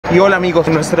Y hola amigos,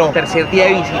 nuestro tercer día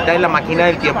de visita en la máquina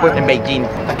del tiempo en Beijing.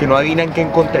 A que no adivinan qué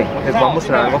encontré. Les voy a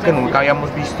mostrar algo que nunca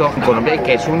habíamos visto en Colombia y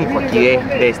que es único aquí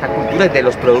de esta cultura, de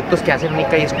los productos que hacen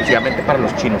única y exclusivamente para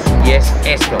los chinos. Y es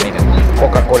esto, miren,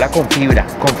 Coca-Cola con fibra.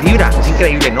 Con fibra, es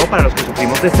increíble, ¿no? Para los que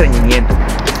sufrimos de estreñimiento.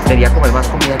 Sería comer más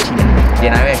comida china,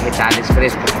 llena de vegetales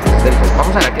frescos.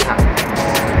 Vamos a ver qué sabe.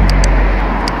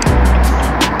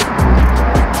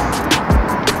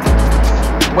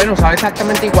 Bueno, sabe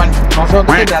exactamente igual. No sé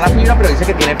dónde tendrá la fibra, pero dice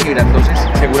que tiene fibra. Entonces,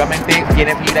 seguramente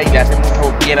tiene fibra y le hace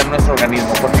mucho bien a nuestro organismo.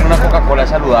 Porque una Coca-Cola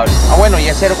saludable. Ah, bueno, y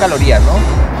es 0 calorías, ¿no?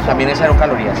 También es 0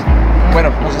 calorías. Bueno,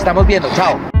 nos estamos viendo.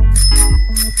 Chao.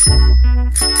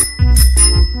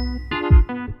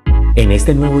 En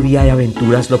este nuevo día de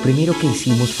aventuras, lo primero que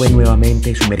hicimos fue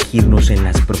nuevamente sumergirnos en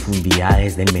las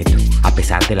profundidades del metro. A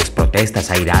pesar de las protestas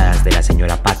airadas de la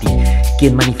señora Patty,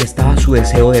 quien manifestaba su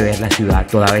deseo de ver la ciudad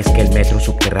toda vez que el metro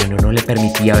subterráneo no le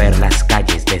permitía ver las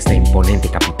calles de esta imponente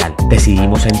capital.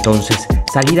 Decidimos entonces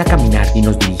salir a caminar y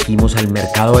nos dirigimos al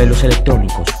mercado de los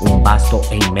electrónicos, un vasto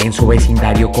e inmenso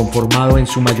vecindario conformado en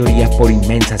su mayoría por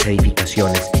inmensas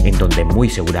edificaciones, en donde muy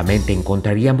seguramente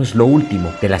encontraríamos lo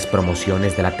último de las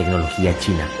promociones de la tecnología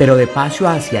china. Pero de paso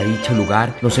hacia dicho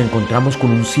lugar nos encontramos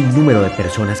con un sinnúmero de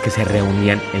personas que se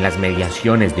reunían en las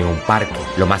mediaciones de un parque.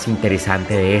 Lo más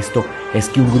interesante de esto es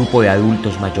que un grupo de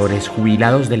adultos mayores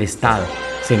jubilados del Estado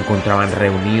se encontraban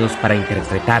reunidos para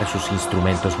interpretar sus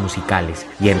instrumentos musicales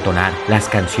y entonar las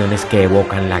canciones que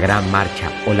evocan la gran marcha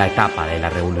o la etapa de la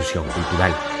revolución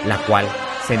cultural, la cual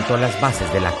sentó las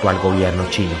bases del actual gobierno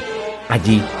chino.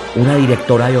 Allí, una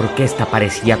directora de orquesta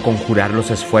parecía conjurar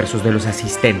los esfuerzos de los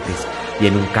asistentes y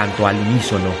en un canto al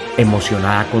unísono,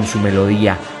 emocionada con su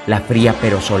melodía, la fría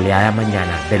pero soleada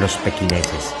mañana de los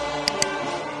pequineses.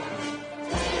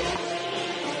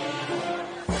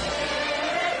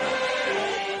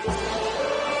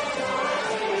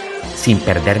 Sin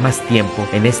perder más tiempo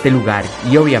en este lugar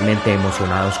y obviamente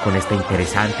emocionados con esta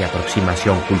interesante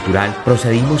aproximación cultural,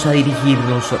 procedimos a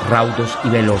dirigirnos raudos y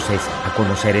veloces a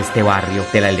conocer este barrio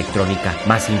de la electrónica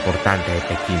más importante de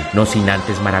Pekín, no sin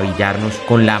antes maravillarnos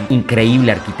con la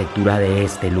increíble arquitectura de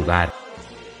este lugar.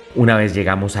 Una vez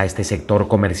llegamos a este sector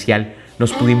comercial,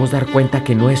 nos pudimos dar cuenta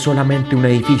que no es solamente un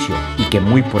edificio y que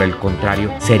muy por el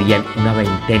contrario serían una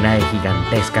veintena de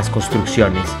gigantescas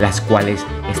construcciones, las cuales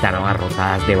están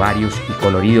abarrotadas de varios y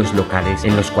coloridos locales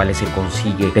en los cuales se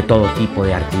consigue de todo tipo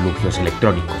de artilugios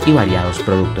electrónicos y variados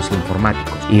productos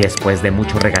informáticos. Y después de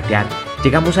mucho regatear,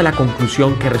 llegamos a la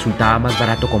conclusión que resultaba más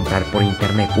barato comprar por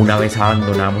internet. Una vez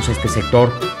abandonamos este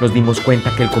sector, nos dimos cuenta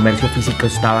que el comercio físico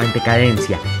estaba en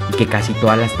decadencia y que casi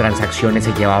todas las transacciones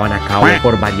se llevaban a cabo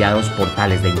por variados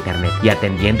portales de internet. Y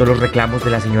atendiendo los reclamos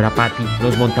de la señora Patty,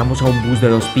 nos montamos a un bus de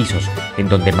 2 pisos, en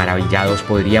donde maravillados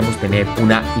podríamos tener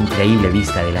una increíble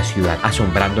vista de la ciudad,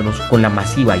 asombrándonos con la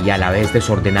masiva y a la vez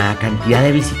desordenada cantidad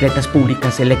de bicicletas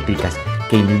públicas eléctricas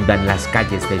que inundan las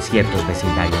calles de ciertos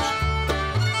vecindarios.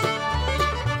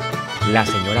 La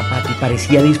señora Patty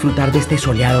parecía disfrutar de este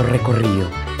soleado recorrido.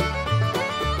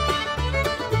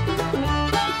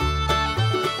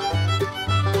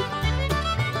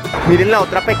 Miren la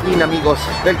otra Pekín, amigos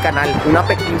del canal, una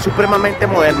Pekín supremamente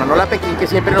moderna, no la Pekín que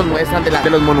siempre nos muestran de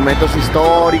los monumentos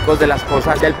históricos, de las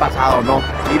cosas del pasado, no.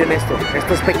 Miren esto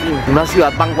es Pekín, una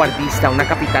ciudad vanguardista, una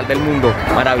capital del mundo,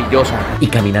 maravillosa. Y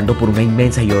caminando por una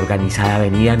inmensa y organizada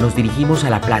avenida nos dirigimos a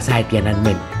la plaza de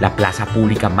Tianamen, la plaza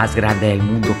pública más grande del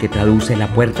mundo que traduce la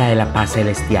puerta de la paz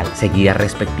celestial, seguida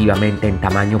respectivamente en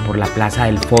tamaño por la plaza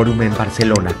del Fórum en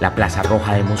Barcelona, la plaza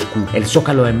roja de Moscú, el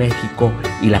Zócalo de México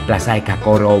y la plaza de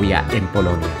Cracovia en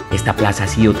Polonia. Esta plaza ha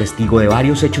sido testigo de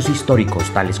varios hechos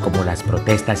históricos, tales como las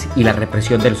protestas y la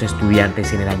represión de los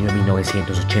estudiantes en el año de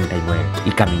 1989.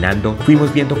 Y caminando,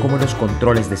 fuimos viendo cómo los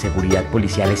controles de seguridad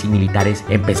policiales y militares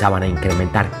empezaban a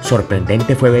incrementar.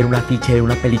 Sorprendente fue ver un afiche de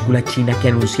una película china que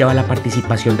anunciaba la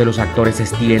participación de los actores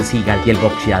Steven Seagal y el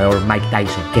boxeador Mike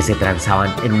Tyson, que se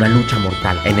transaban en una lucha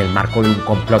mortal en el marco de un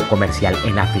complot comercial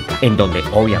en África, en donde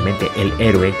obviamente el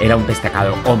héroe era un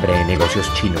destacado hombre de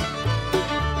negocios chino.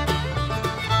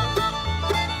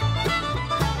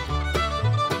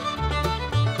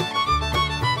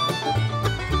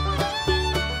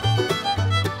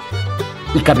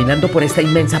 Y caminando por esta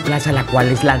inmensa plaza, la cual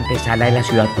es la antesala de la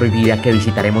ciudad prohibida que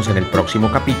visitaremos en el próximo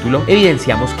capítulo,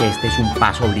 evidenciamos que este es un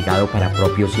paso obligado para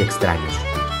propios y extraños.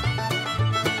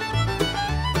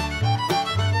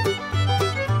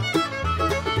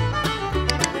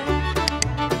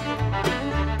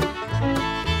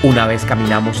 Una vez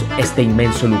caminamos este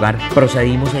inmenso lugar,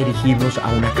 procedimos a dirigirnos a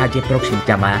una calle próxima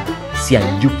llamada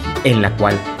Xianyuki, en la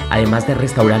cual Además de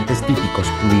restaurantes típicos,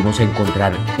 pudimos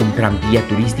encontrar un tranvía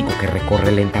turístico que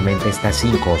recorre lentamente estas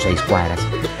 5 o 6 cuadras.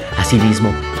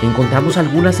 Asimismo, encontramos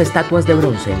algunas estatuas de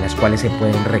bronce en las cuales se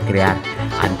pueden recrear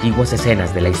antiguas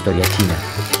escenas de la historia china.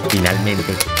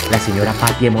 Finalmente, la señora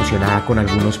Patty, emocionada con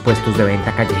algunos puestos de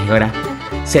venta callejera,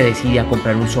 se decide a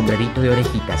comprar un sombrerito de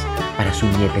orejitas para su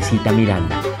nietecita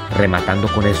Miranda,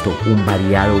 rematando con esto un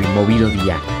variado y movido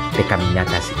día de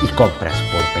caminatas y compras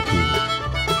por Pekín.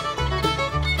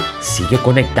 Sigue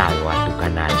conectado a tu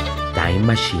canal Time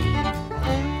Machine.